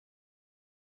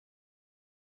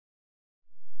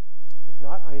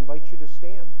that, I invite you to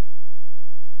stand.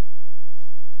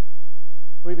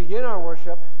 We begin our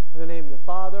worship in the name of the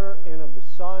Father, and of the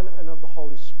Son, and of the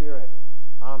Holy Spirit.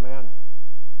 Amen.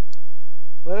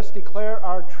 Let us declare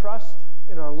our trust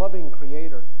in our loving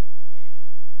Creator.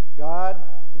 God,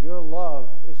 your love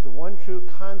is the one true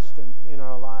constant in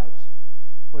our lives.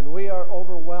 When we are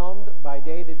overwhelmed by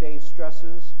day-to-day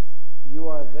stresses, you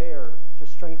are there to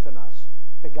strengthen us,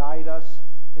 to guide us,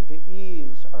 and to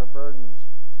ease our burdens.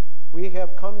 We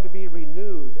have come to be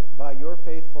renewed by your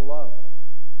faithful love.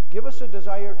 Give us a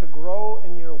desire to grow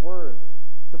in your word,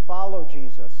 to follow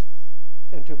Jesus,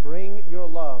 and to bring your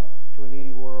love to a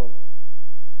needy world.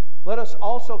 Let us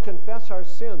also confess our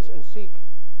sins and seek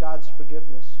God's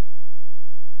forgiveness.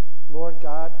 Lord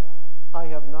God, I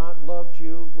have not loved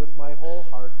you with my whole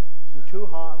heart, and too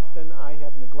often I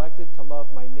have neglected to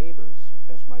love my neighbors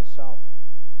as myself.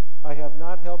 I have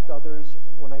not helped others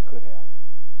when I could have.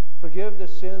 Forgive the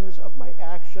sins of my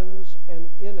actions and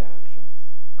inaction.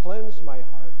 Cleanse my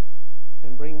heart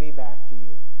and bring me back to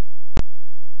you.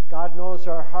 God knows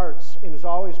our hearts and is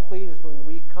always pleased when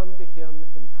we come to him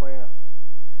in prayer.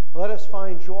 Let us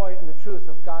find joy in the truth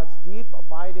of God's deep,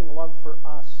 abiding love for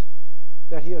us,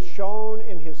 that he has shown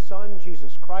in his Son,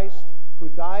 Jesus Christ, who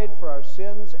died for our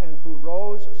sins and who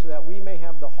rose so that we may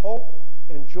have the hope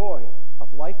and joy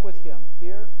of life with him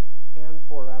here and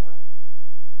forever.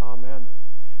 Amen.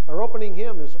 Our opening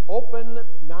hymn is "Open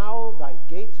Now Thy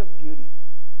Gates of Beauty."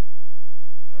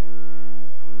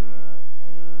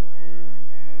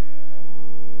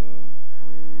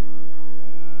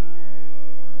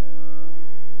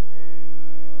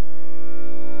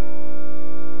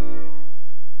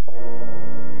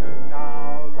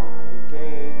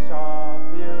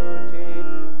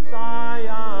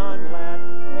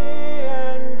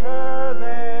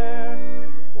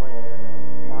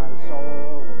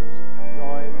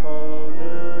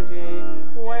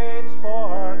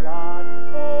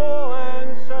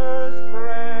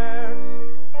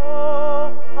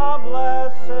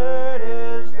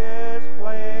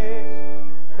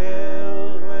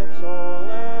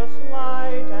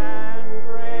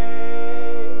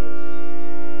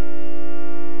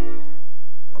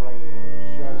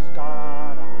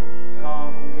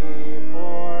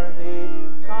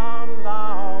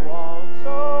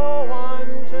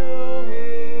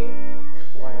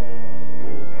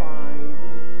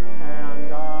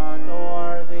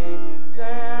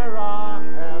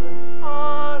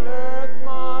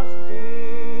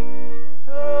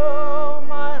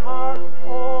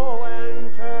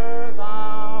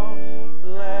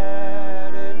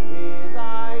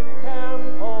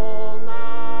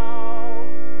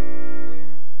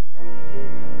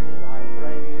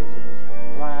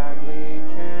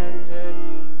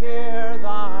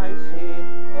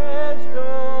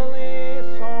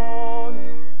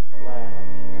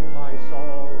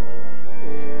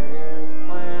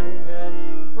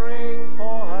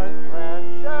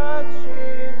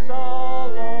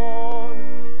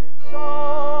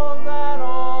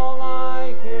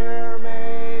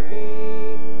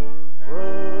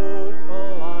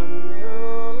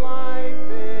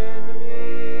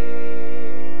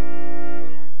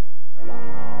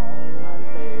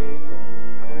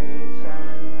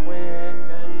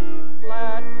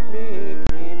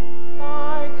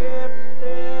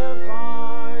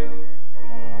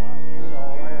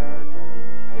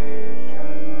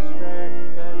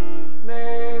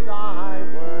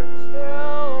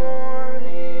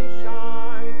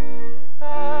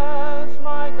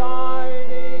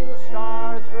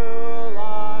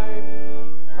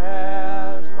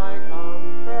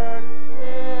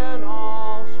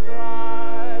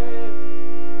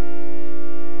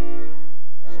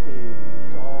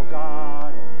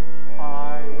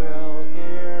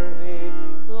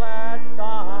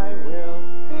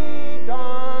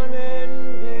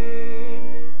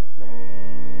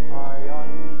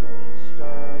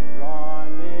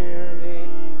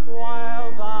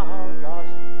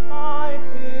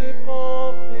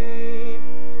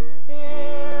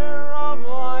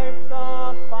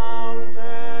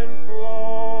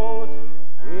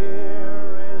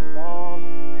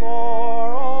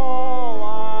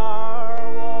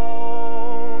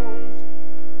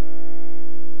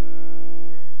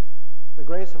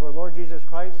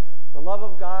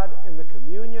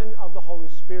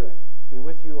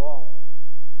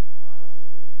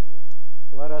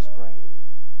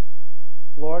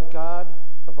 Lord God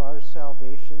of our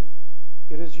salvation,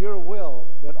 it is your will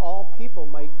that all people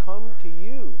might come to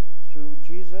you through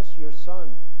Jesus, your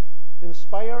Son.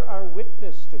 Inspire our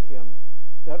witness to him,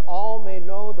 that all may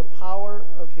know the power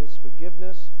of his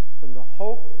forgiveness and the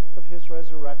hope of his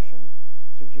resurrection,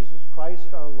 through Jesus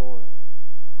Christ our Lord.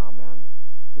 Amen.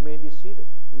 You may be seated.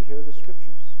 We hear the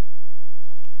scriptures.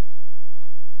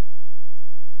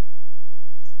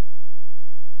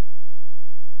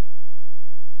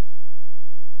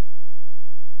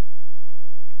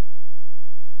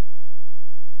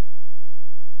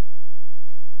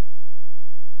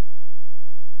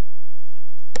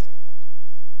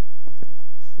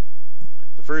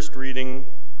 The first reading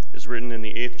is written in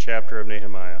the 8th chapter of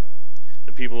Nehemiah.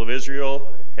 The people of Israel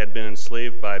had been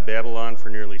enslaved by Babylon for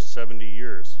nearly 70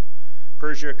 years.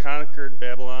 Persia conquered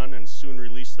Babylon and soon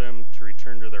released them to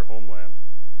return to their homeland.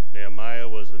 Nehemiah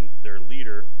was their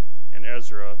leader, and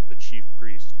Ezra the chief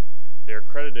priest. They are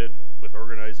credited with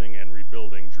organizing and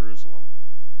rebuilding Jerusalem.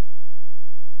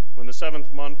 When the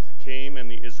 7th month came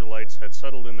and the Israelites had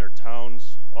settled in their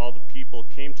towns, all the people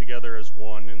came together as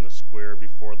one in the square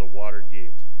before the water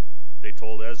gate. They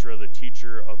told Ezra, the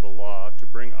teacher of the law, to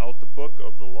bring out the book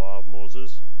of the law of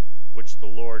Moses, which the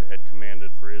Lord had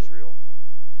commanded for Israel.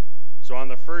 So on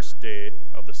the first day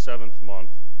of the 7th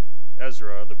month,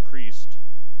 Ezra, the priest,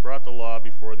 brought the law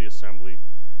before the assembly,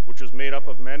 which was made up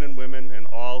of men and women and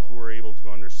all who were able to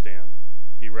understand.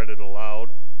 He read it aloud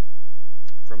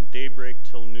from daybreak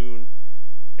till noon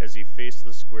as he faced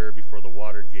the square before the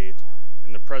water gate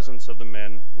in the presence of the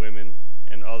men, women,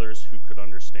 and others who could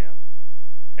understand.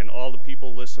 And all the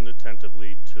people listened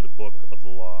attentively to the book of the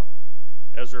law.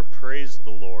 Ezra praised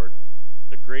the Lord,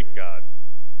 the great God,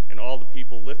 and all the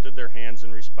people lifted their hands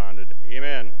and responded,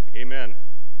 Amen, Amen.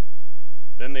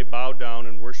 Then they bowed down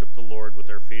and worshiped the Lord with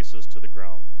their faces to the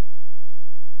ground.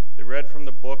 They read from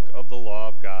the book of the law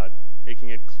of God, making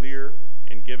it clear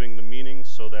and giving the meaning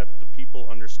so that the people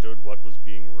understood what was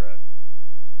being read.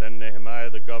 Then Nehemiah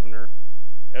the governor,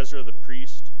 Ezra the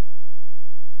priest,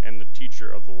 and the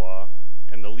teacher of the law,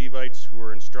 and the Levites who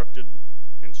were instructing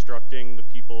the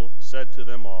people said to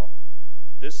them all,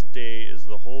 This day is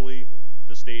holy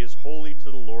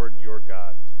to the Lord your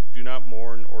God. Do not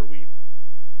mourn or weep.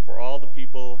 For all the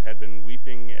people had been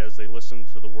weeping as they listened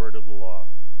to the word of the law.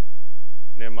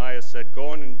 Nehemiah said,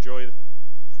 Go and enjoy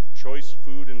choice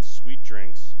food and sweet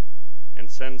drinks, and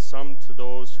send some to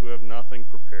those who have nothing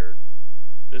prepared.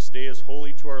 This day is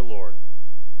holy to our Lord.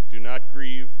 Do not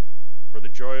grieve, for the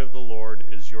joy of the Lord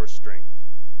is your strength.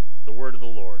 The word of the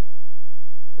Lord.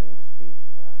 Thanks be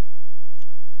to God.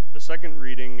 The second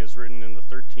reading is written in the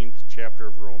 13th chapter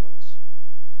of Romans.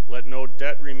 Let no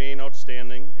debt remain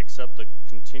outstanding except the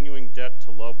continuing debt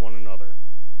to love one another.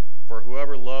 For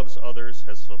whoever loves others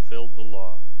has fulfilled the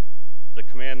law. The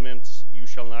commandments, you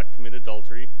shall not commit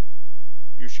adultery,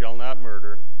 you shall not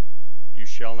murder, you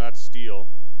shall not steal,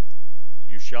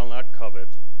 you shall not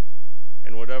covet,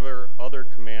 and whatever other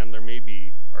command there may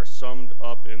be are summed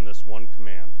up in this one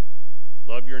command.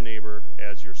 Love your neighbor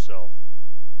as yourself.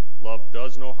 Love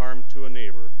does no harm to a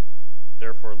neighbor.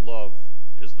 Therefore, love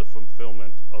is the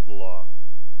fulfillment of the law.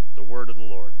 The word of the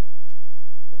Lord.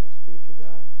 Thanks be to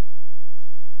God.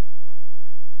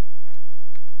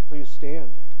 Please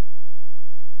stand.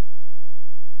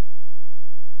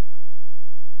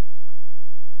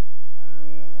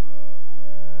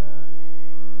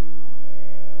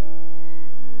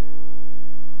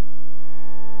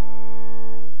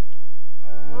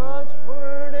 God's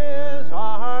word is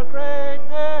our great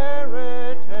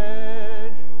heritage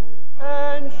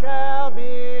and shall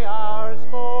be ours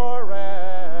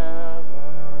forever,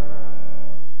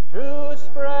 to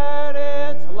spread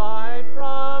its light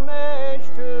from age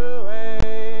to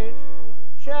age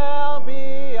shall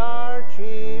be our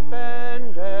chief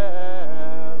endeavor.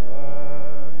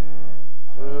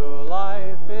 Through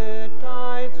life it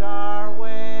guides our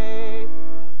way,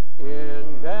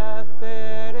 in death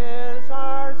it is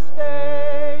our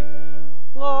state.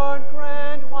 Lord,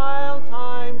 grant while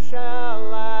time shall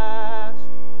last,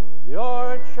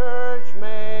 your church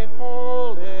may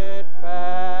hold it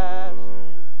fast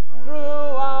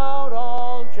throughout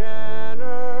all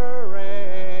generations.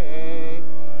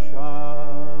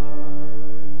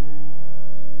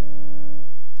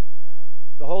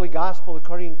 The Holy Gospel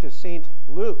according to St.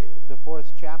 Luke, the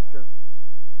 4th chapter.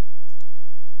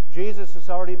 Jesus has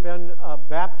already been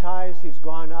baptized. He's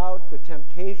gone out, the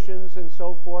temptations and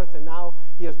so forth, and now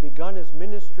he has begun his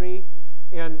ministry,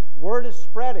 and word is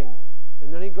spreading,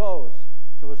 and then he goes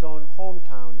to his own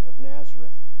hometown of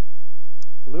Nazareth.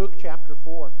 Luke chapter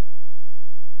 4.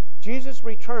 Jesus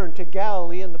returned to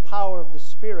Galilee in the power of the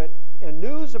Spirit, and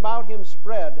news about him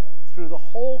spread through the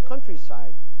whole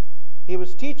countryside. He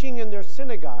was teaching in their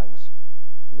synagogues,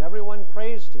 and everyone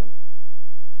praised him.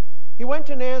 He went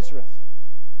to Nazareth,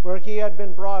 where he had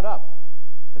been brought up,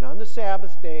 and on the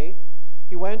Sabbath day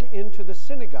he went into the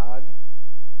synagogue,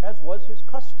 as was his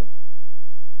custom.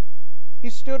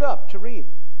 He stood up to read,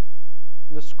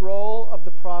 and the scroll of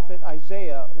the prophet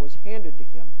Isaiah was handed to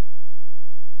him.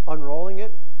 Unrolling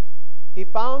it, he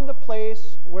found the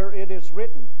place where it is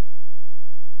written,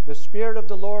 "The Spirit of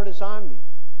the Lord is on me,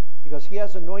 because he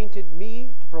has anointed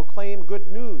me to proclaim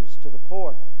good news to the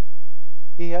poor.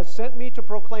 He has sent me to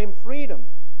proclaim freedom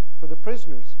for the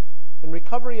prisoners and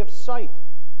recovery of sight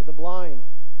for the blind,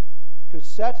 to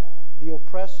set the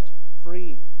oppressed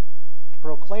free, to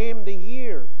proclaim the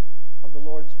year of the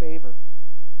Lord's favor."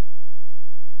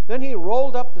 Then he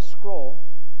rolled up the scroll,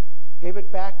 gave it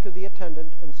back to the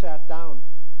attendant, and sat down.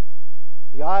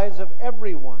 The eyes of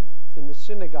everyone in the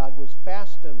synagogue was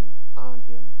fastened on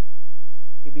him.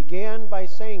 He began by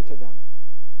saying to them,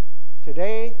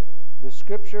 "Today the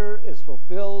scripture is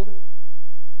fulfilled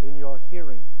in your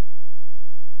hearing."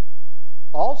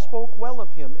 All spoke well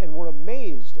of him and were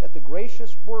amazed at the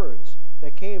gracious words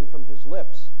that came from his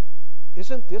lips.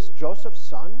 "Isn't this Joseph's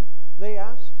son?" they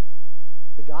asked.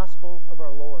 The gospel of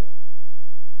our Lord.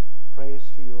 Praise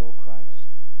to you, O Christ.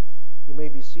 You may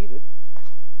be seated.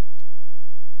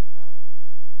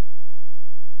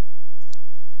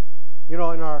 You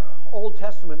know, in our Old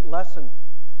Testament lesson,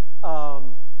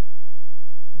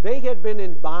 they had been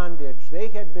in bondage. They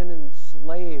had been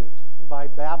enslaved by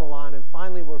Babylon and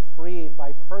finally were freed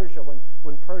by Persia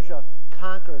when Persia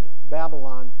conquered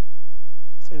Babylon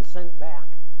and sent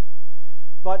back.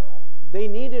 But they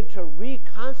needed to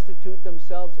reconstitute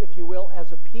themselves, if you will,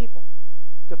 as a people,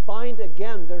 to find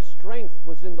again their strength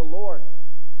was in the Lord.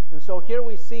 And so here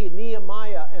we see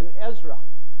Nehemiah and Ezra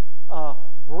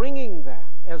bringing that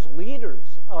as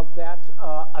leaders of that,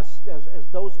 as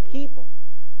those people,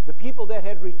 the people that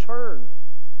had returned,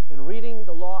 and reading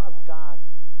the law of God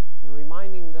and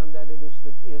reminding them that it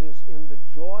is in the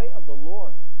joy of the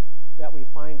Lord that we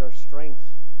find our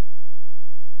strength.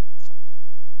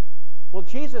 Well,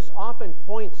 Jesus often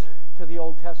points to the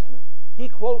Old Testament. He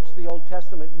quotes the Old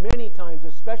Testament many times,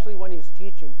 especially when he's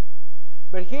teaching.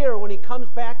 But here, when he comes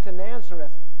back to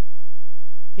Nazareth,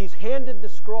 he's handed the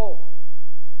scroll.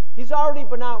 He's already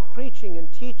been out preaching and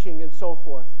teaching and so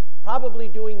forth, probably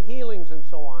doing healings and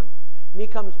so on. And he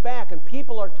comes back and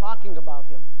people are talking about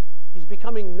him. He's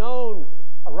becoming known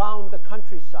around the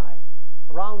countryside,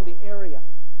 around the area.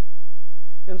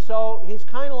 And so he's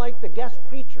kind of like the guest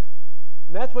preacher.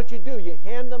 And that's what you do. You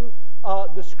hand them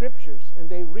the scriptures and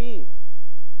they read.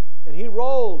 And he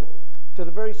rolled to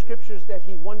the very scriptures that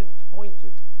he wanted to point to.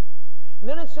 And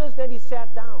then it says that he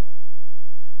sat down.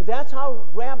 But that's how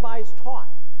rabbis taught.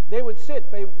 They would sit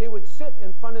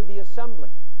in front of the assembly.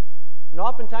 And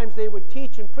oftentimes they would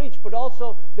teach and preach, but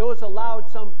also there was allowed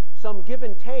some give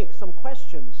and take, some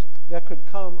questions that could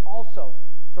come also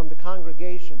from the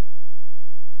congregation.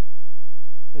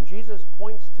 And Jesus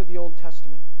points to the Old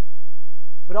Testament.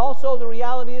 But also the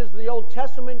reality is the Old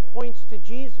Testament points to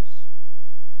Jesus.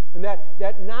 And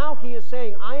that now he is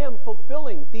saying, I am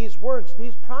fulfilling these words,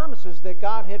 these promises that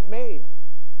God had made.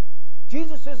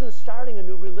 Jesus isn't starting a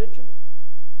new religion.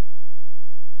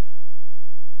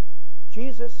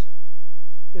 Jesus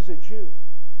is a Jew.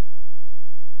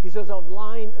 He's of the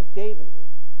line of David.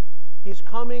 He's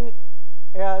coming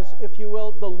as, if you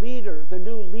will, the leader, the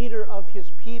new leader of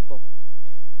his people.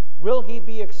 Will he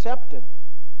be accepted?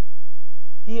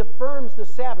 He affirms the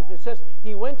Sabbath. It says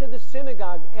he went to the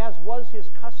synagogue as was his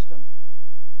custom.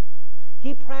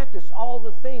 He practiced all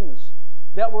the things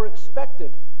that were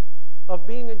expected of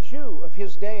being a Jew of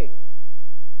his day.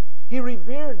 He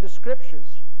revered the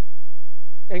scriptures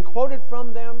and quoted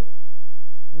from them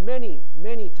many,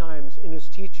 many times in his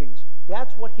teachings.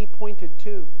 That's what he pointed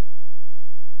to.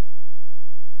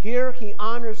 Here he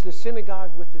honors the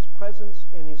synagogue with his presence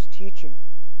and his teaching.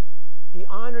 He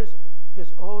honors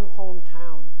his own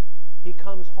hometown. He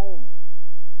comes home.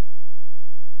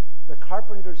 The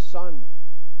carpenter's son.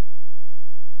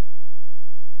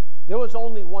 There was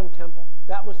only one temple.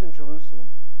 That was in Jerusalem.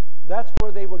 That's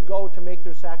where they would go to make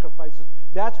their sacrifices.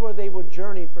 That's where they would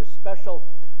journey for special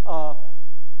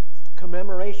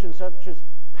commemorations such as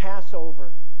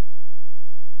Passover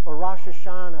or Rosh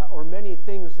Hashanah or many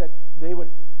things that they would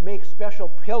make special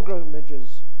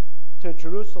pilgrimages to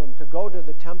Jerusalem to go to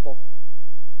the temple.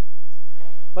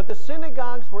 But the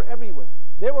synagogues were everywhere.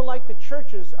 They were like the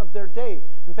churches of their day.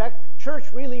 In fact,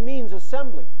 church really means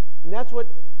assembly. And that's what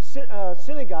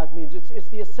synagogue means. It's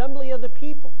the assembly of the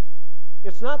people.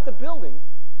 It's not the building.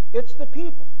 It's the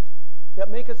people that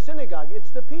make a synagogue. It's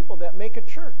the people that make a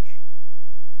church.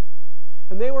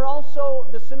 And they were also,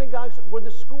 the synagogues were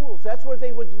the schools. That's where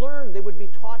they would learn. They would be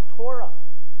taught Torah.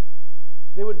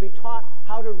 They would be taught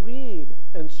how to read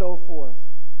and so forth.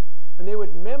 And they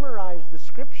would memorize the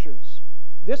scriptures.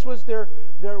 This was their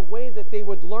way that they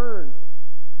would learn.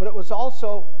 But it was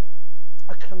also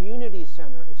a community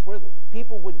center. It's where the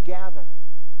people would gather.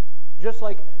 Just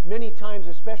like many times,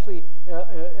 especially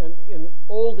in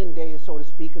olden days, so to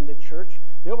speak, in the church,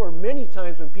 there were many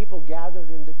times when people gathered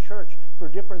in the church for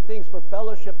different things, for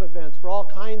fellowship events, for all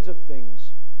kinds of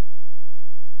things.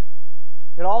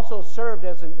 It also served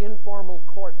as an informal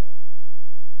court.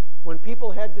 When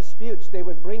people had disputes, they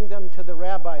would bring them to the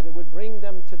rabbi. They would bring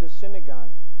them to the synagogue.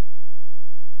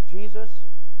 Jesus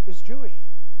is Jewish.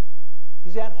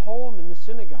 He's at home in the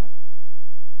synagogue.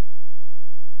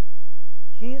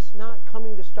 He's not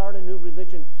coming to start a new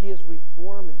religion. He is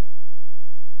reforming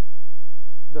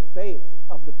the faith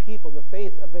of the people, the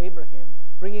faith of Abraham,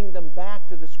 bringing them back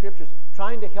to the Scriptures,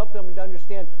 trying to help them to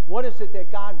understand what is it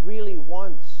that God really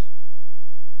wants.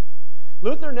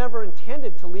 Luther never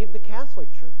intended to leave the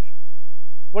Catholic Church.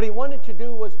 What he wanted to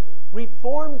do was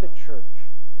reform the church,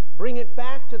 bring it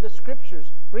back to the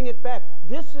Scriptures, bring it back.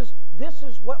 This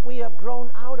is what we have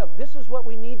grown out of. This is what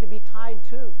we need to be tied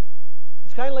to.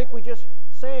 It's kind of like we just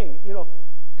sang,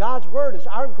 God's Word is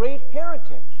our great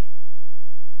heritage.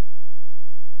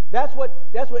 That's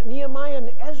what Nehemiah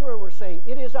and Ezra were saying.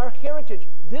 It is our heritage.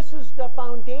 This is the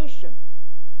foundation.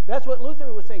 That's what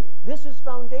Luther was saying. This is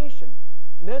foundation.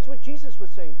 And that's what Jesus was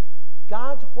saying.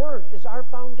 God's Word is our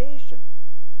foundation.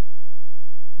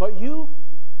 But you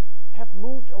have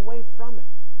moved away from it.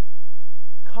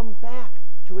 Come back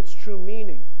to its true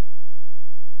meaning.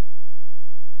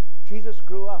 Jesus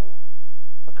grew up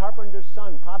a carpenter's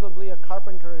son, probably a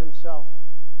carpenter himself,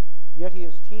 yet he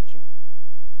is teaching.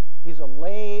 He's a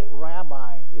lay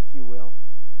rabbi, if you will.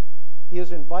 He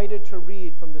is invited to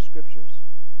read from the Scriptures,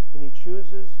 and he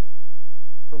chooses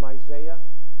from Isaiah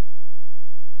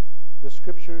the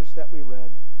Scriptures that we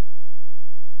read.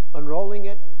 Unrolling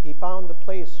it, he found the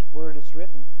place where it is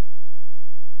written,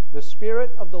 "The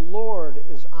Spirit of the Lord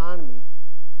is on me,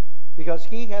 because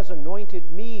he has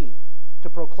anointed me to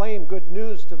proclaim good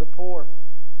news to the poor.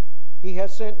 He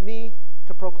has sent me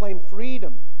to proclaim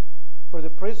freedom for the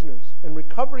prisoners and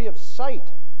recovery of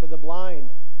sight for the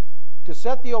blind, to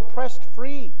set the oppressed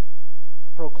free,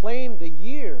 to proclaim the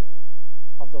year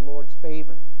of the Lord's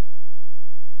favor."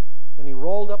 Then he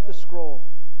rolled up the scroll,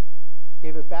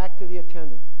 gave it back to the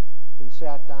attendant, and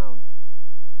sat down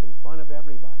in front of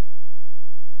everybody.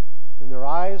 And their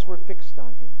eyes were fixed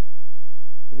on him.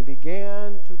 And he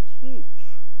began to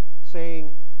teach,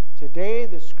 saying, "Today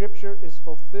the Scripture is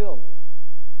fulfilled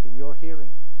in your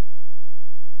hearing."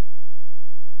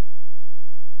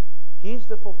 He's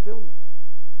the fulfillment.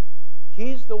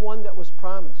 He's the one that was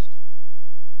promised.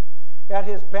 At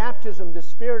his baptism, the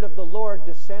Spirit of the Lord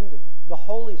descended, the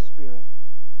Holy Spirit.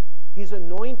 He's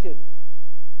anointed.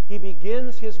 He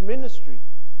begins his ministry.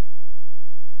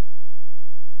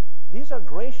 These are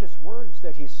gracious words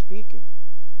that he's speaking.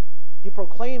 He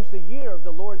proclaims the year of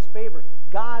the Lord's favor,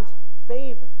 God's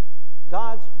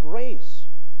grace,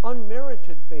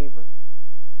 unmerited favor,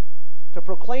 to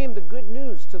proclaim the good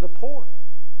news to the poor.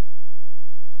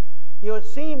 It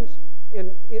seems,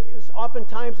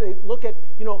 oftentimes they look at,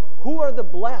 who are the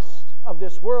blessed of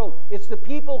this world? It's the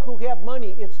people who have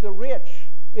money. It's the rich.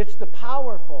 It's the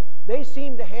powerful. They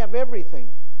seem to have everything.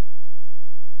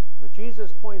 But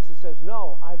Jesus points and says,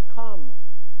 no, I've come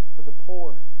for the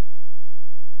poor.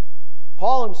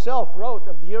 Paul himself wrote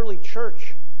of the early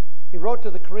church. He wrote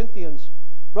to the Corinthians,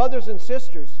 "Brothers and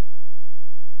sisters,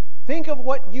 think of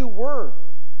what you were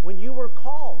when you were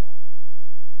called,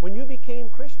 when you became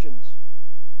Christians.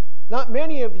 Not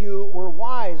many of you were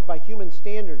wise by human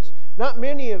standards. Not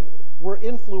many were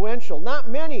influential. Not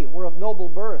many were of noble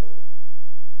birth.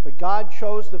 But God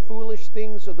chose the foolish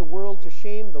things of the world to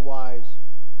shame the wise.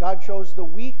 God chose the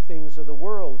weak things of the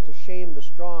world to shame the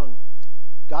strong.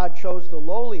 God chose the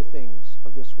lowly things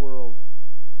of this world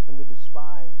and the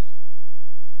despised."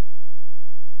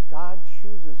 God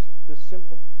chooses the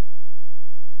simple.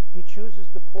 He chooses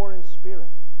the poor in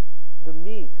spirit, the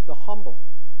meek, the humble,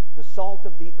 the salt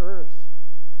of the earth.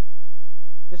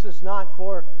 This is not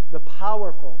for the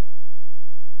powerful,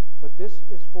 but this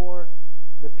is for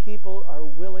the people are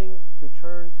willing to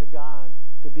turn to God,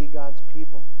 to be God's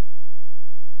people.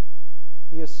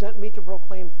 He has sent me to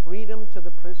proclaim freedom to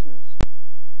the prisoners.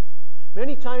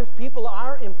 Many times people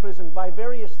are imprisoned by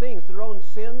various things, their own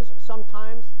sins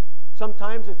sometimes.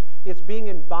 Sometimes it's being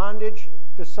in bondage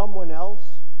to someone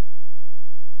else.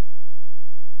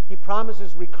 He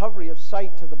promises recovery of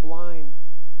sight to the blind.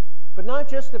 But not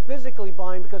just the physically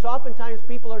blind, because oftentimes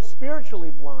people are spiritually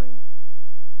blind.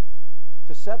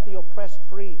 To set the oppressed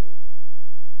free.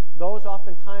 Those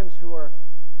oftentimes who are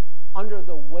under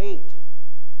the weight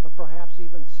of perhaps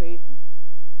even Satan.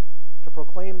 To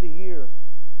proclaim the year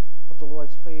of the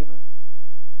Lord's favor.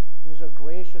 These are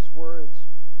gracious words,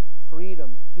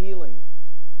 freedom, healing,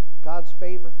 God's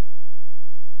favor.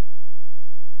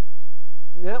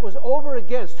 And that was over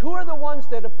against. Who are the ones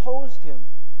that opposed him?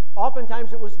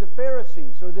 Oftentimes it was the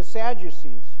Pharisees or the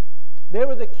Sadducees. They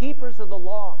were the keepers of the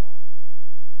law.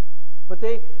 But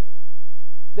they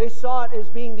saw it as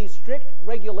being these strict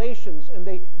regulations, and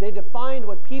they defined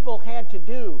what people had to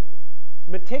do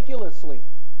meticulously.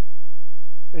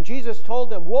 And Jesus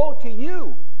told them, "Woe to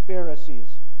you,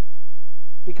 Pharisees,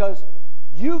 because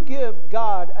you give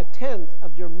God 1/10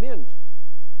 of your mint,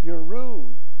 your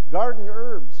rue, garden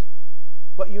herbs,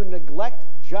 but you neglect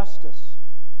justice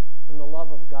and the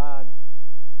love of God.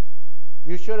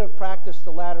 You should have practiced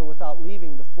the latter without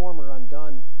leaving the former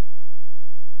undone.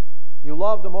 You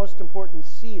love the most important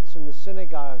seats in the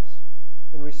synagogues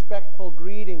and respectful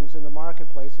greetings in the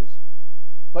marketplaces,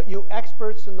 but you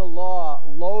experts in the law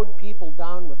load people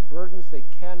down with burdens they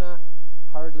cannot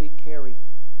hardly carry,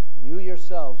 and you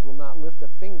yourselves will not lift a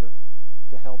finger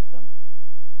to help them."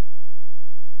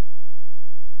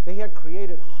 They had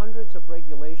created hundreds of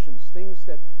regulations, things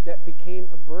that became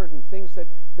a burden, things that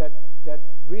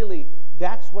really,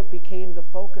 that's what became the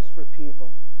focus for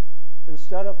people,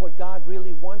 instead of what God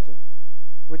really wanted,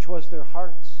 which was their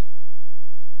hearts.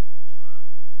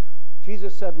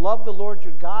 Jesus said, "Love the Lord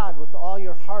your God with all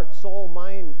your heart, soul,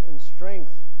 mind, and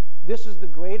strength. This is the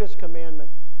greatest commandment.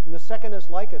 And the second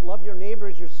is like it. Love your neighbor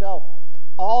as yourself.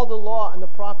 All the law and the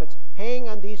prophets hang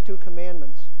on these two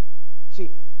commandments."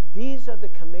 See, these are the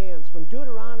commands from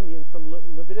Deuteronomy and from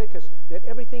Leviticus that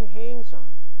everything hangs on.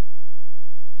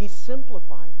 He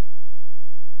simplified it.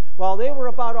 While they were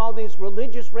about all these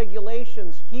religious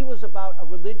regulations, he was about a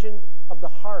religion of the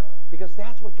heart, because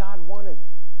that's what God wanted.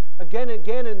 Again and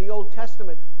again in the Old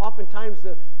Testament, oftentimes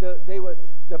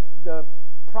the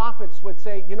prophets would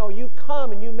say, you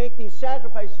come and you make these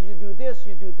sacrifices, you do this,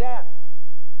 you do that,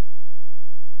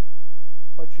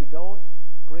 but you don't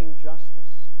bring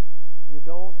justice. You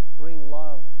don't bring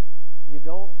love. You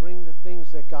don't bring the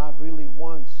things that God really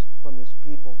wants from his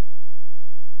people.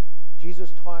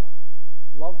 Jesus taught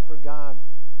love for God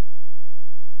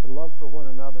and love for one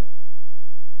another.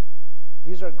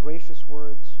 These are gracious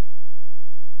words.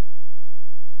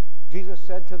 Jesus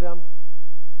said to them,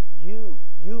 you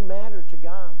matter to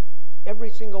God, every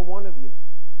single one of you.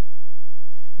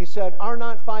 He said, "Are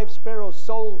not 5 sparrows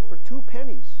sold for 2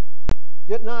 pennies?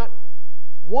 Yet not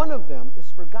one of them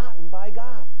is forgotten by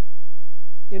God.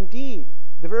 Indeed,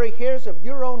 the very hairs of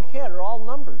your own head are all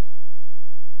numbered.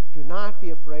 Do not be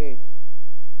afraid.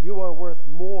 You are worth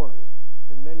more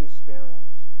than many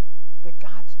sparrows." That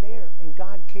God's there and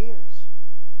God cares.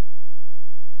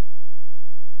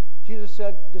 Jesus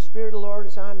said, "The Spirit of the Lord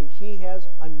is on me. He has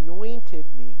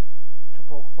anointed me to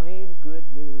proclaim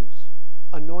good news."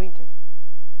 Anointed.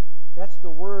 That's the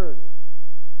word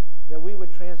that we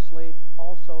would translate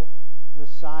also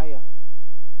Messiah,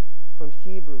 from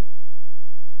Hebrew,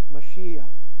 Mashiach,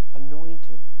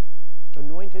 anointed.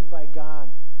 Anointed by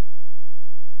God.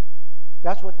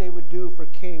 That's what they would do for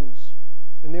kings.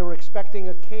 And they were expecting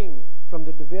a king from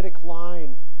the Davidic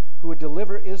line who would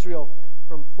deliver Israel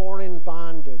from foreign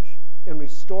bondage and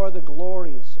restore the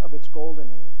glories of its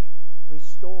golden age.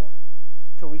 Restore.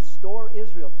 To restore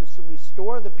Israel, to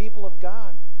restore the people of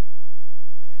God.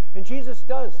 And Jesus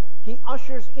does. He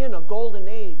ushers in a golden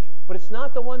age, but it's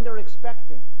not the one they're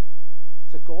expecting.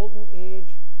 It's a golden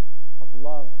age of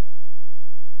love,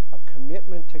 of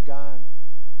commitment to God.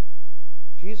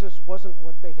 Jesus wasn't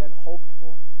what they had hoped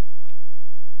for,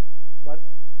 but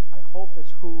I hope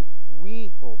it's who we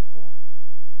hope for.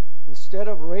 Instead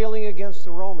of railing against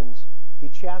the Romans, he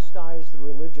chastised the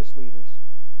religious leaders.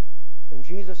 And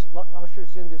Jesus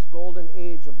ushers in this golden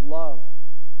age of love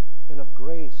and of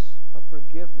grace, of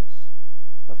forgiveness,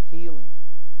 of healing.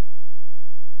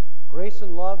 Grace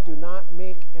and love do not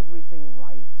make everything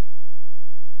right.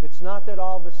 It's not that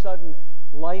all of a sudden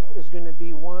life is going to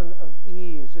be one of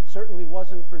ease. It certainly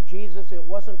wasn't for Jesus. It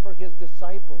wasn't for his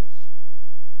disciples.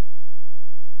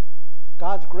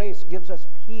 God's grace gives us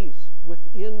peace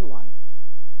within life,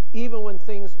 even when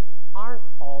things aren't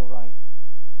all right,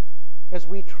 as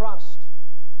we trust,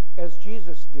 as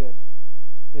Jesus did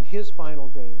in his final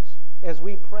days, as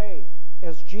we pray,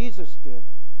 as Jesus did,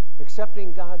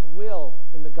 accepting God's will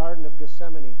in the Garden of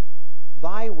Gethsemane.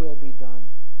 Thy will be done.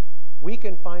 We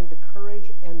can find the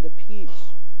courage and the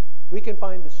peace. We can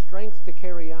find the strength to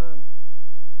carry on.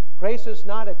 Grace is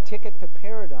not a ticket to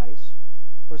paradise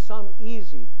or some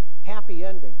easy, happy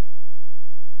ending.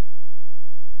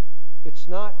 It's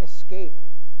not escape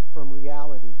from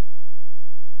reality.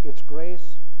 It's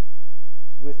grace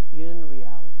within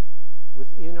reality,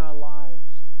 within our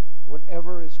lives,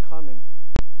 whatever is coming.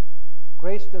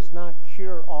 Grace does not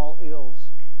cure all ills.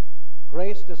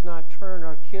 Grace does not turn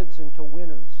our kids into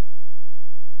winners,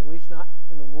 at least not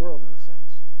in the worldly sense.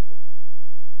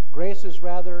 Grace is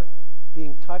rather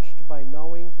being touched by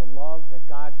knowing the love that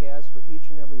God has for each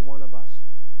and every one of us,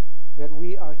 that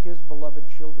we are His beloved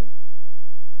children.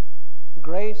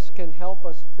 Grace can help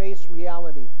us face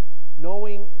reality,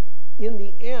 knowing in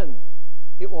the end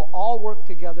it will all work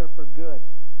together for good,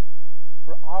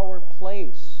 for our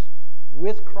place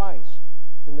with Christ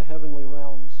in the heavenly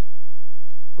realms.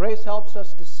 Grace helps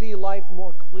us to see life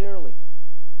more clearly,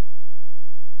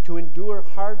 to endure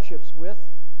hardships with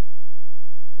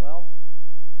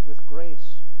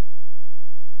grace,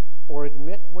 or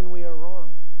admit when we are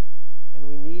wrong, and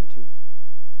we need to.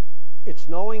 It's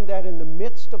knowing that in the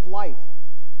midst of life,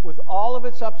 with all of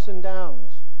its ups and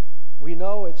downs, we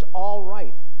know it's all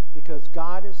right because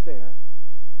God is there,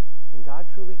 and God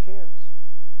truly cares.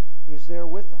 He's there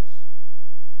with us.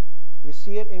 We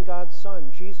see it in God's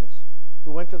Son, Jesus,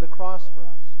 who went to the cross for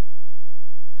us,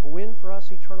 to win for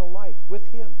us eternal life with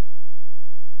Him.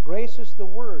 Grace is the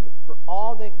word for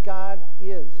all that God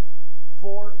is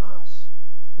for us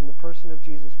in the person of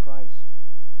Jesus Christ.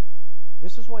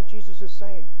 This is what Jesus is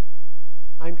saying.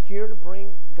 I'm here to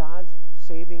bring God's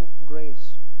saving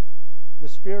grace. The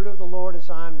Spirit of the Lord is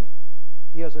on me.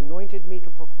 He has anointed me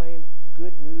to proclaim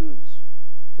good news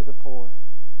to the poor,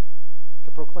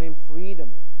 to proclaim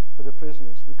freedom for the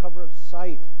prisoners, recovery of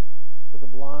sight for the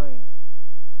blind,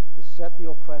 to set the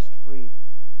oppressed free,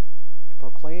 to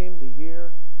proclaim the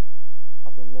year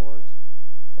of the Lord's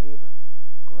favor,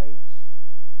 grace.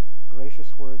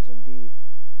 Gracious words indeed.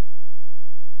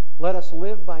 Let us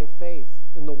live by faith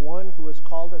in the one who has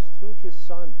called us through His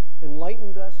Son,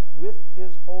 enlightened us with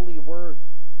His holy word,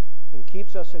 and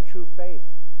keeps us in true faith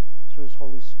through His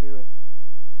Holy Spirit.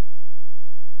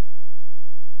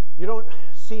 You don't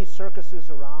see circuses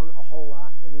around a whole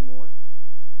lot anymore,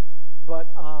 but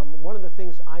one of the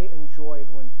things I enjoyed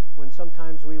when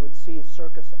sometimes we would see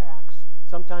circus acts,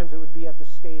 sometimes it would be at the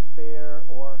state fair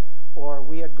or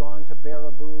we had gone to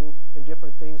Baraboo and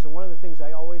different things, and one of the things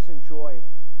I always enjoyed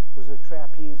was the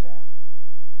trapeze act.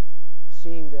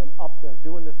 Seeing them up there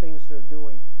doing the things they're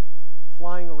doing,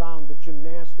 flying around, the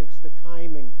gymnastics, the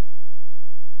timing,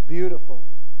 beautiful.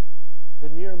 The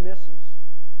near misses.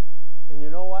 And you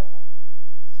know what?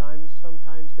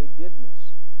 Sometimes they did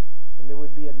miss, and there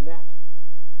would be a net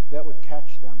that would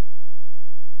catch them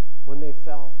when they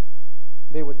fell.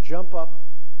 They would jump up,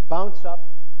 bounce up,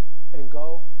 and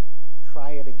go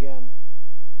try it again.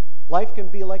 Life can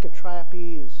be like a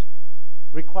trapeze,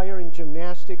 requiring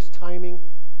gymnastics, timing,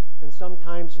 and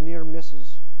sometimes near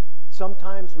misses.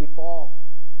 Sometimes we fall.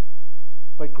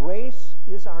 But grace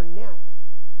is our net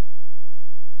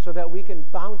so that we can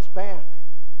bounce back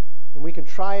and we can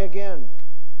try again,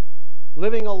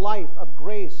 living a life of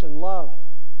grace and love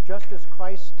just as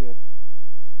Christ did.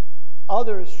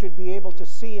 Others should be able to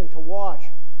see and to watch.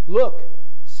 Look,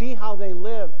 see how they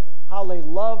live, how they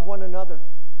love one another.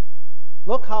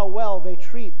 Look how well they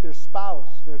treat their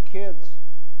spouse, their kids.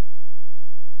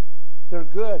 They're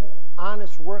good,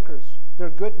 honest workers. They're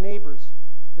good neighbors.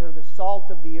 They're the salt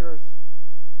of the earth.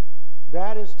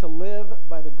 That is to live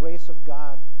by the grace of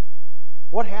God.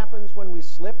 What happens when we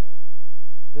slip?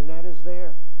 The net is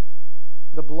there.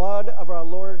 The blood of our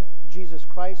Lord Jesus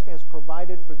Christ has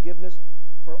provided forgiveness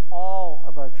for all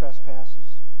of our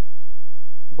trespasses.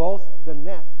 Both the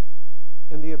net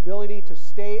and the ability to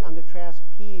stay on the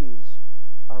trapeze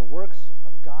are works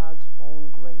of God's own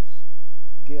grace,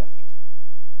 gift.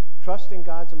 Trust in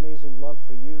God's amazing love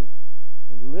for you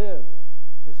and live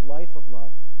His life of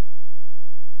love.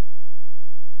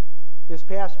 This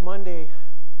past Monday,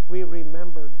 we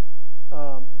remembered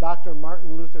Dr.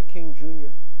 Martin Luther King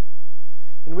Jr.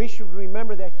 And we should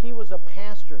remember that he was a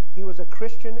pastor. He was a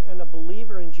Christian and a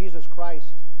believer in Jesus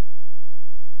Christ.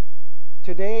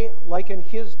 Today, like in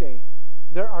his day,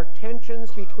 there are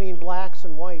tensions between blacks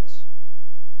and whites.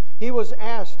 He was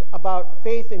asked about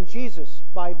faith in Jesus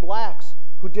by blacks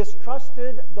who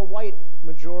distrusted the white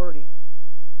majority.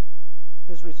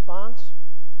 His response?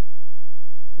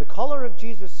 The color of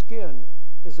Jesus' skin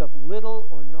is of little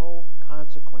or no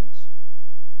consequence.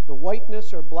 The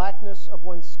whiteness or blackness of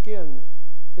one's skin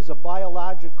is a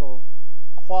biological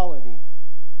quality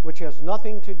which has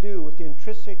nothing to do with the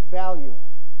intrinsic value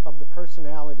of the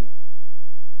personality.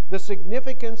 The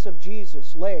significance of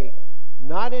Jesus lay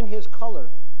not in his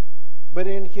color, but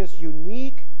in his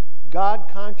unique God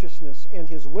consciousness and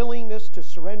his willingness to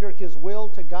surrender his will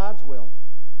to God's will.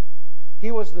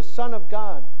 He was the Son of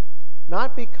God,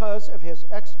 not because of his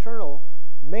external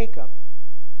makeup,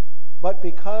 but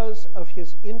because of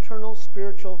his internal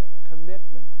spiritual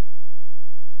commitment.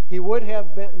 He would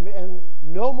have been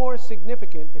no more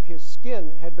significant if his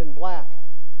skin had been black.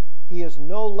 He is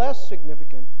no less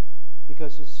significant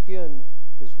because his skin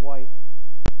is white.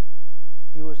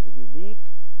 He was the unique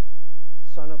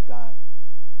Son of God.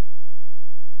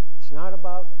 It's not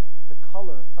about the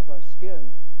color of our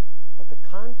skin, but the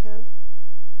content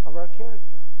of our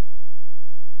character.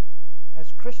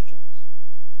 As Christians,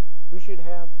 we should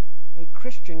have a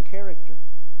Christian character.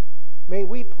 May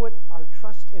we put our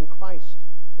trust in Christ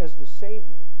as the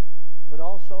Savior, but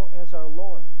also as our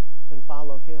Lord, and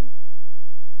follow him.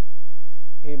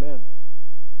 Amen.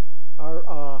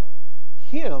 Our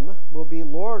hymn will be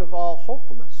Lord of All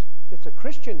Hopefulness. It's a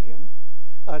Christian hymn.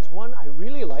 It's one I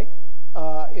really like.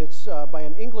 It's by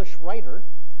an English writer,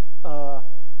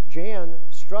 Jan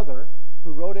Struther,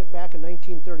 who wrote it back in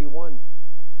 1931.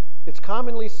 It's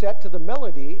commonly set to the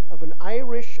melody of an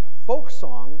Irish folk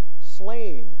song,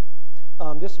 Slane.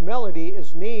 This melody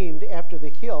is named after the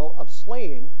hill of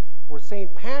Slane, where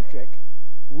St. Patrick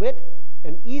lit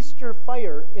an Easter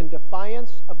fire in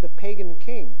defiance of the pagan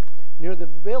king near the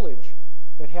village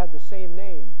that had the same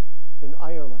name in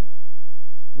Ireland.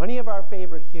 Many of our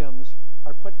favorite hymns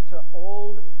are put to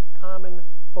old, common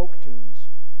folk tunes.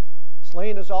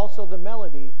 Slane is also the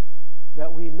melody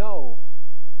that we know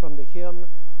from the hymn,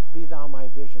 Be Thou My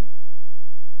Vision.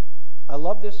 I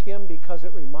love this hymn because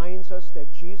it reminds us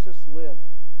that Jesus lived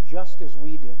just as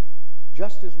we did,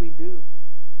 just as we do.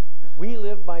 We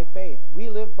live by faith. We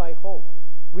live by hope.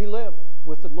 We live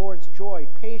with the Lord's joy,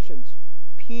 patience,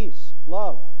 peace,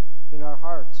 love in our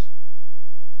hearts.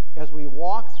 As we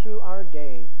walk through our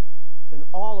day and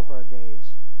all of our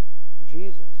days,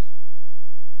 Jesus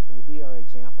may be our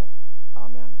example.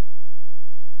 Amen.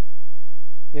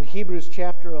 In Hebrews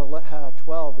chapter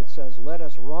 12, it says, "Let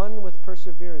us run with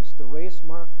perseverance the race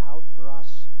marked out for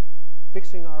us,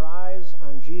 fixing our eyes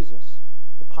on Jesus,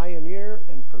 the pioneer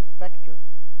and perfecter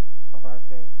of our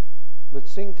faith."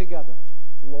 Let's sing together,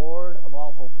 Lord of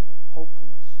All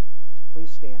Hopefulness.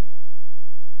 Please stand.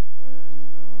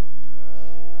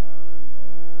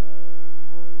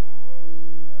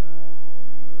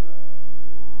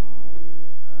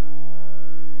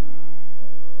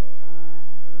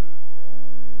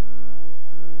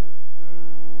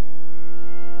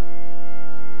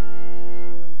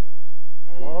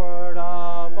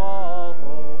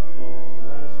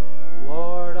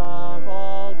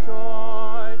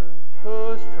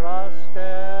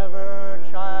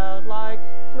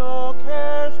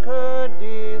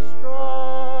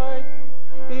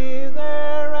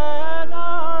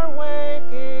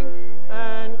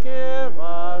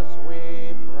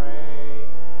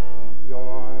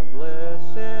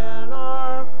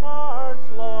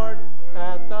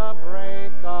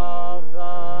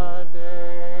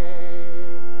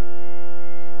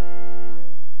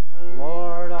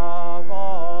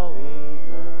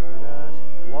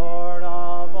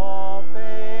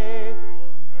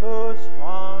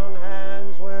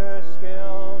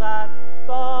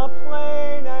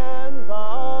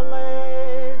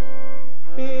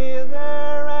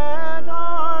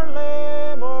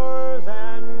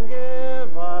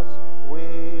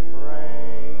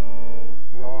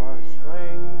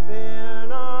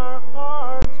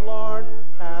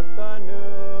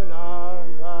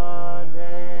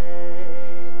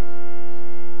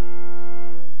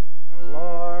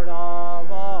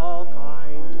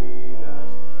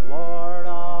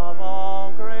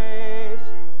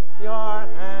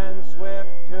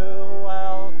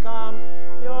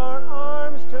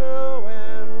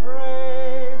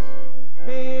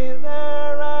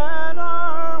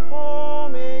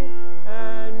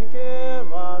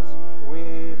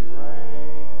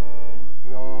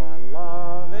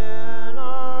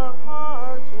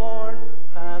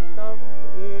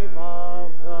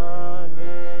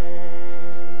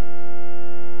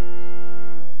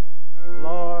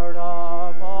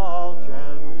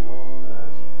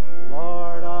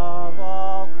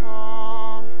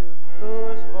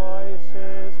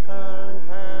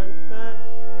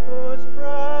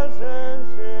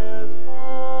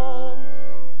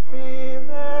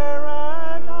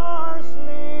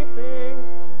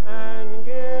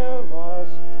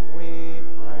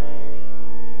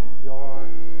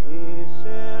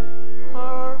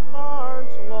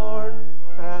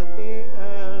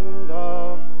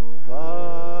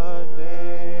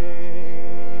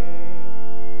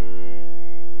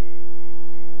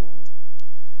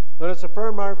 Let us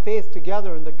affirm our faith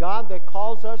together in the God that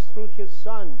calls us through his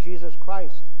Son, Jesus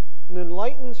Christ, and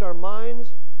enlightens our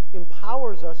minds,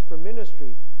 empowers us for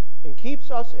ministry, and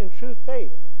keeps us in true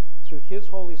faith through his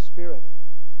Holy Spirit.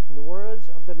 In the words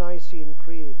of the Nicene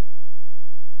Creed,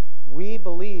 we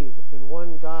believe in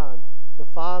one God, the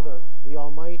Father, the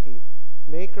Almighty,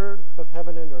 maker of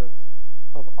heaven and earth,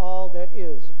 of all that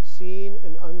is seen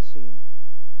and unseen.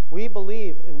 We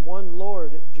believe in one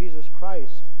Lord Jesus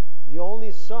Christ, the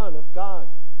only Son of God,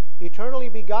 eternally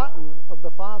begotten of the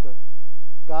Father,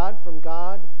 God from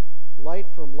God, light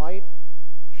from light,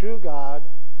 true God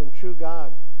from true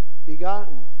God,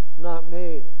 begotten, not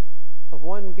made, of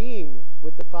one being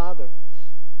with the Father.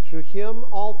 Through him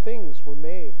all things were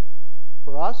made.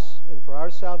 For us and for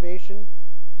our salvation,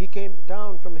 he came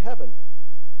down from heaven,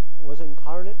 was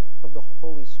incarnate of the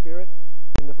Holy Spirit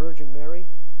and the Virgin Mary,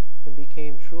 and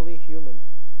became truly human.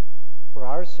 For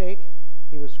our sake,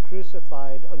 he was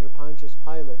crucified under Pontius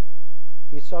Pilate.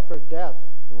 He suffered death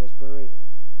and was buried.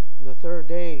 And the third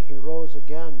day he rose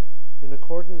again in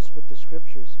accordance with the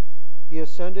Scriptures. He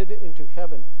ascended into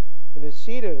heaven and is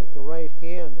seated at the right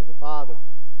hand of the Father.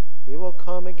 He will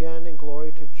come again in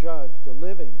glory to judge the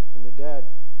living and the dead.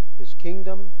 His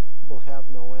kingdom will have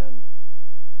no end.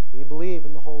 We believe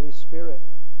in the Holy Spirit,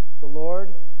 the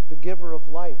Lord, the giver of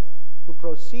life, who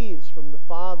proceeds from the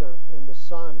Father and the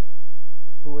Son,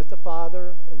 who with the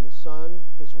Father and the Son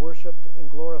is worshipped and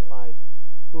glorified,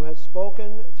 who has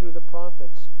spoken through the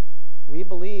prophets. We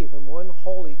believe in one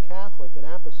holy Catholic and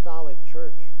Apostolic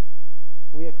Church.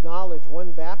 We acknowledge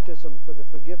one baptism for the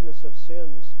forgiveness of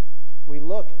sins. We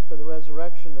look for the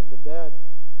resurrection of the dead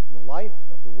and the life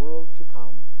of the world to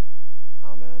come.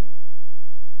 Amen.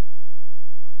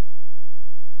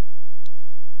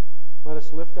 Let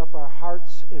us lift up our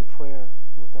hearts in prayer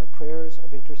with our prayers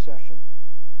of intercession.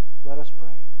 Let us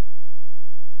pray.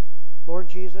 Lord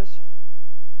Jesus,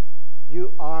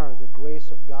 you are the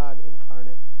grace of God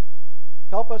incarnate.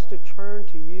 Help us to turn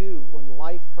to you when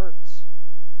life hurts,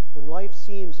 when life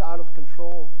seems out of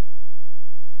control.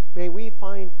 May we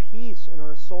find peace in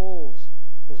our souls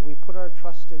as we put our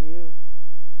trust in you.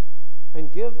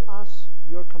 And give us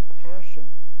your compassion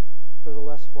for the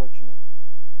less fortunate.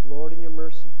 Lord, in your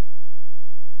mercy,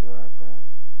 hear our prayer.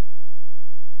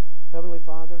 Heavenly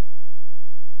Father,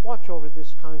 watch over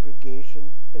this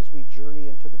congregation as we journey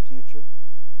into the future.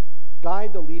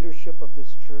 Guide the leadership of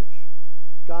this church.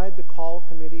 Guide the call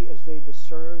committee as they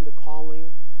discern the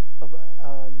calling of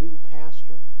a new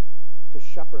pastor to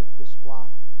shepherd this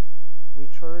flock. We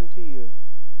turn to you.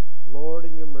 Lord,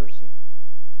 in your mercy,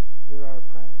 hear our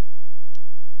prayer.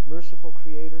 Merciful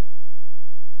Creator,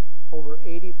 over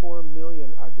 84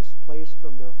 million are displaced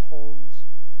from their homes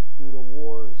due to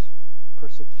wars,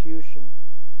 persecution,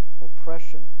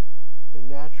 oppression, and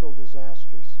natural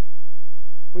disasters.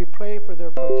 We pray for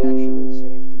their protection and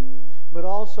safety, but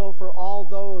also for all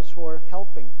those who are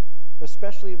helping,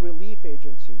 especially relief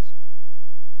agencies.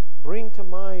 Bring to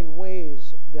mind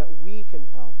ways that we can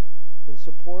help and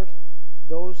support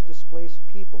those displaced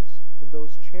peoples and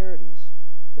those charities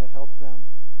that help them.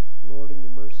 Lord, in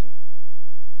your mercy,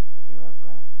 hear our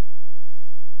prayer.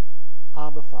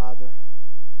 Abba, Father,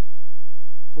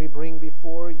 we bring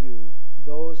before you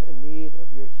those in need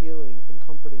of your healing and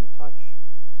comforting touch.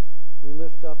 We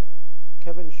lift up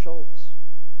Kevin Schultz,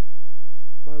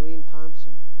 Marlene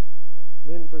Thompson,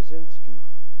 Lynn Brzezinski,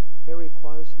 Harry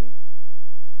Kwasny,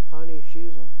 Connie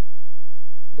Schiesel,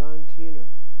 Don Tiener,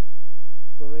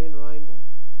 Lorraine Reindl,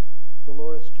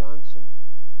 Dolores Johnson,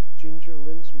 Ginger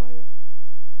Linsmeyer,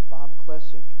 Bob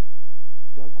Klesick,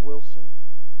 Doug Wilson,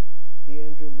 the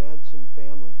Andrew Madsen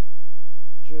family,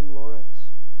 Jim Loritz,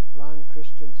 Ron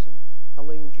Christensen,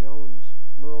 Helene Jones,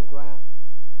 Merle Graff,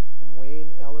 and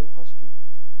Wayne Allen Husky.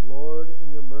 Lord,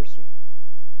 in your mercy,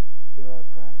 hear our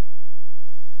prayer.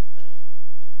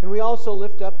 And we also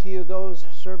lift up to you those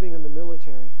serving in the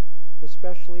military,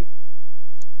 especially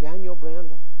Daniel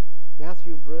Brandel,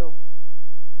 Matthew Brill,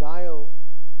 Kyle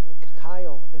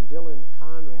and Dylan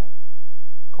Conrad,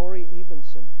 Corey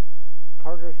Evenson,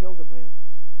 Carter Hildebrandt,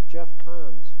 Jeff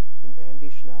Kahns, and Andy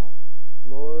Schnell.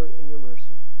 Lord, in your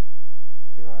mercy,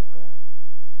 hear our prayer.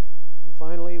 And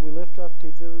finally, we lift up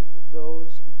to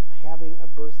those having a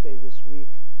birthday this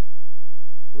week.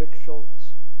 Rick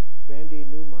Schultz, Randy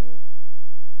Newmeyer,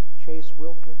 Chase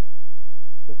Wilker,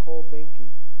 Nicole Benke,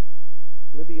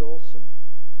 Libby Olson,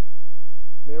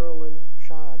 Marilyn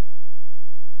Schad,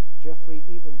 Jeffrey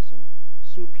Evenson,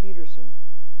 Sue Peterson,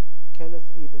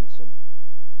 Kenneth Evenson,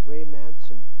 Ray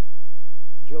Madsen,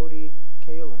 Jody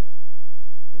Kaler,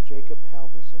 and Jacob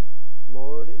Halverson.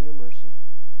 Lord, in your mercy,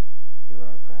 hear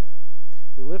our prayer.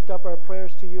 We lift up our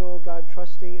prayers to you, O God,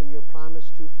 trusting in your promise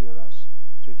to hear us,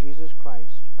 through Jesus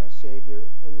Christ, our Savior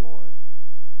and Lord.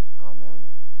 Amen.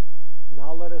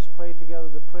 Now let us pray together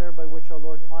the prayer by which our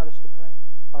Lord taught us to pray,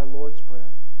 our Lord's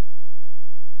Prayer.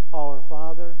 Our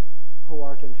Father, who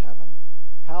art in heaven,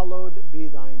 hallowed be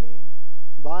thy name.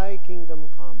 Thy kingdom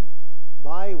come.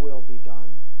 thy will be done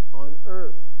on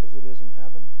earth as it is in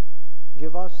heaven.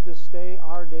 Give us this day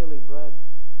our daily bread,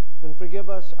 and forgive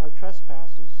us our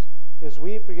trespasses, as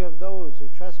we forgive those who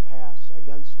trespass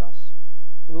against us.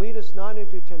 And lead us not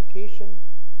into temptation,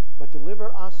 but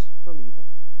deliver us from evil.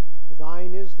 For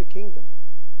thine is the kingdom,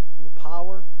 and the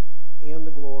power, and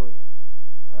the glory,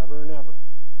 forever and ever.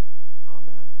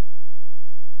 Amen.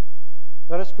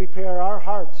 Let us prepare our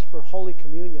hearts for Holy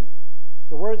Communion.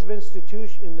 In the words of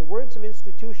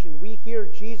institution, we hear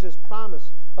Jesus'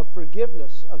 promise of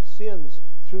forgiveness of sins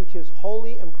through his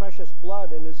holy and precious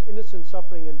blood and his innocent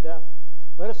suffering and death.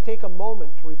 Let us take a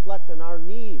moment to reflect on our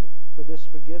need for this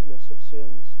forgiveness of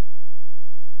sins.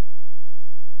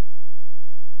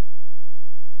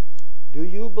 Do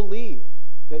you believe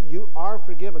that you are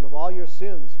forgiven of all your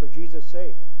sins for Jesus'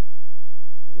 sake?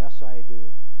 Yes, I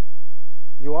do.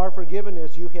 You are forgiven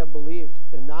as you have believed.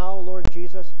 And now, Lord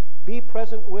Jesus, be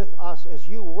present with us as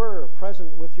you were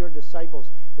present with your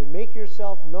disciples, and make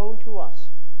yourself known to us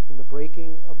in the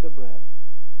breaking of the bread.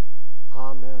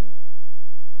 Amen.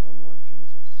 Come, Lord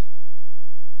Jesus.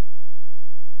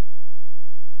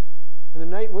 In the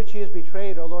night in which he is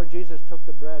betrayed, our Lord Jesus took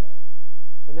the bread,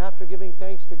 and after giving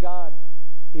thanks to God,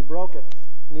 he broke it,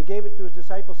 and he gave it to his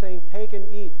disciples, saying, "Take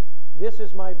and eat. This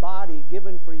is my body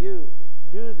given for you.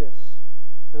 Do this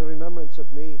for the remembrance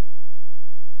of me."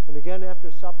 And again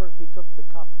after supper, he took the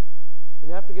cup,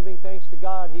 and after giving thanks to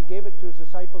God, he gave it to his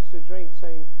disciples to drink,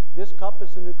 saying, "This cup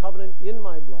is the new covenant in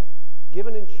my blood,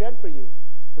 given and shed for you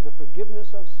for the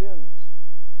forgiveness of sins.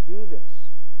 Do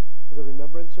this for the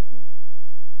remembrance of me."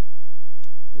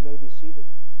 You may be seated.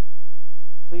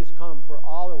 Please come, for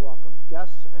all are welcome,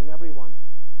 guests and everyone.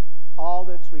 All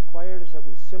that's required is that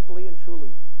we simply and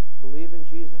truly believe in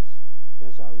Jesus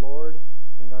as our Lord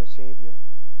and our Savior.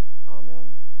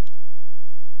 Amen.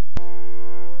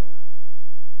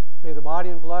 May the body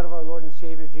and blood of our Lord and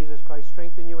Savior Jesus Christ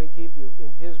strengthen you and keep you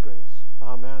in his grace.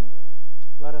 Amen.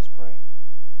 Let us pray.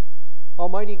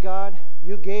 Almighty God,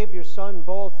 you gave your Son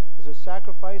both as a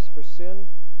sacrifice for sin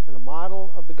and a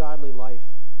model of the godly life.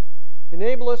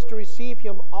 Enable us to receive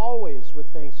him always with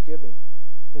thanksgiving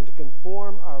and to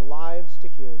conform our lives to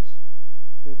his,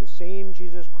 through the same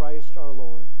Jesus Christ our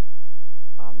Lord.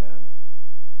 Amen.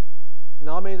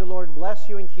 Now may the Lord bless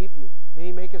you and keep you. May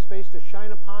he make his face to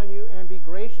shine upon you and be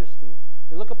gracious to you.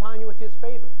 May he look upon you with his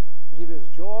favor and give you his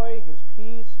joy, his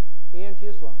peace, and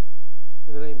his love.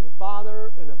 In the name of the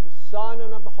Father, and of the Son,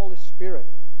 and of the Holy Spirit.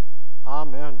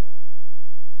 Amen.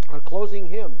 Our closing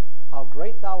hymn, "How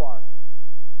Great Thou Art."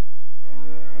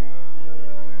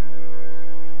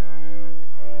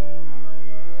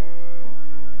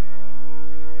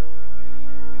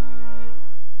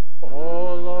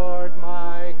 O Lord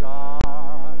my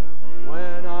God,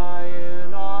 when I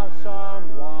in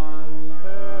awesome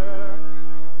wonder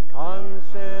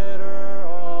consider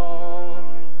all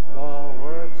the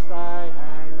works thy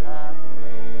hand hath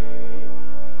made,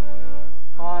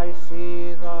 I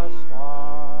see the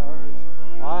stars,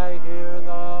 I hear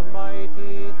the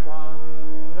mighty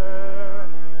thunder,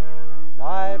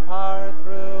 thy power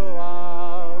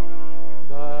throughout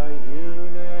the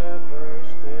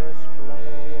universe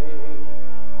displayed.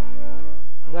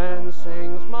 Then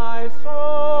sings my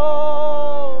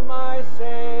soul, my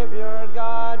Savior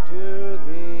God, to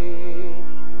thee.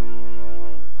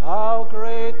 How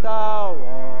great thou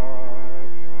art,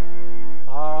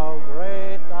 how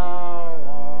great thou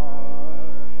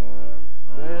art.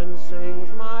 Then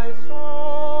sings my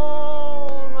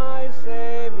soul, my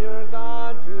Savior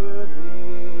God, to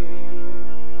thee.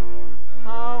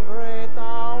 How great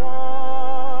thou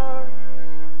art,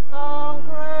 how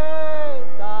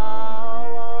great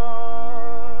thou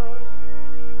art.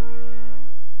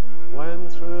 When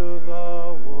through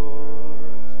the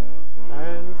woods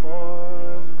and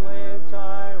forest glades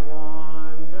I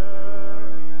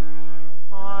wander,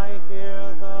 I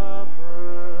hear the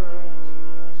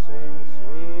birds sing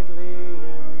sweetly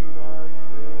in the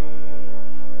trees.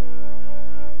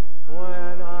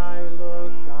 When I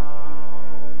look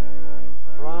down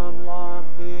from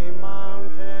lofty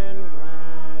mountain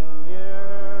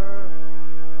grandeur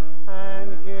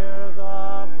and hear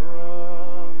the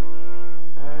brook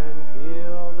and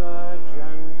feel the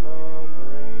gentle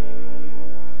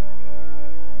breeze,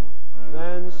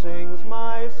 then sings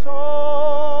my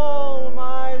soul,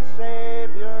 my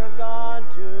Savior God,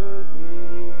 to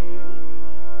thee.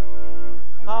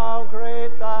 How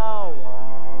great thou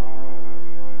art,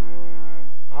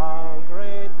 how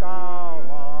great thou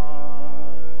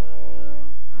art.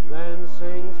 Then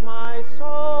sings my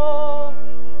soul,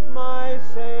 my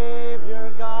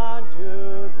Savior God,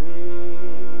 to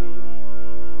thee.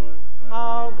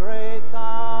 How great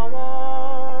thou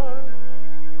art,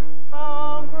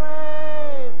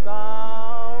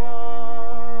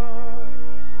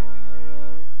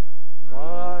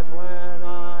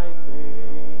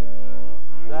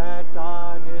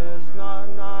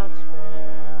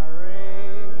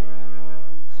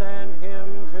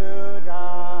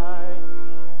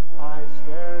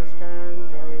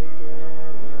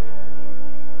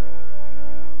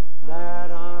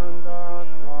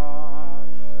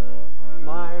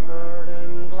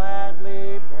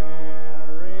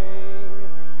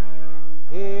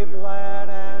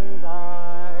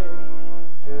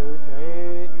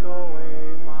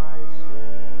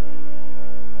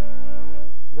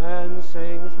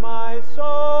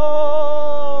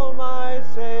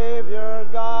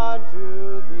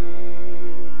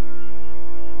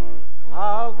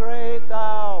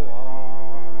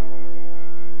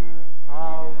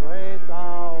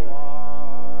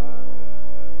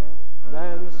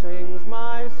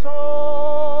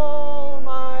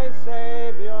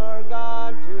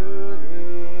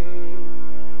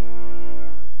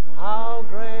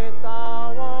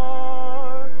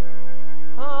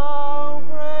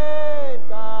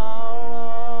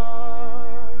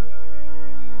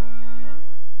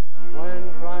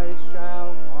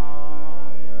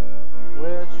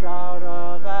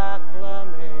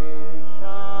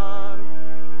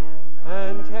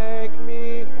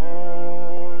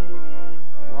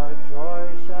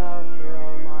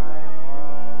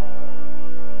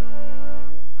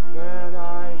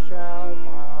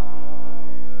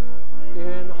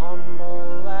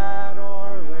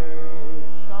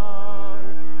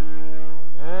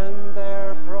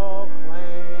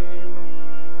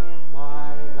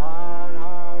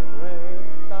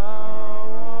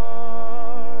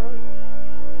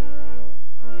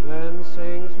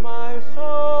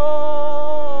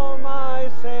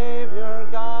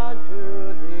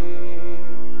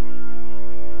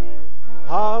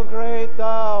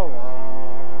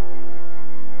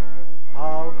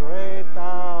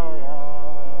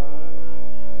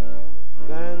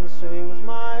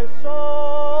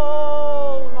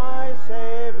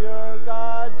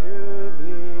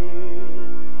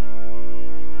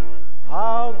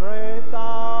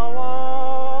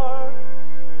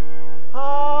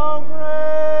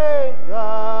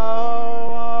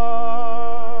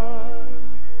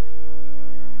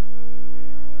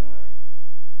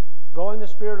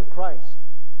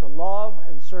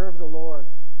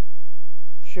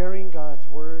 sharing God's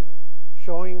word,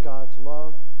 showing God's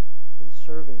love, and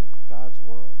serving God's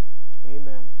world.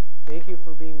 Amen. Thank you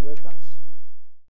for being with us.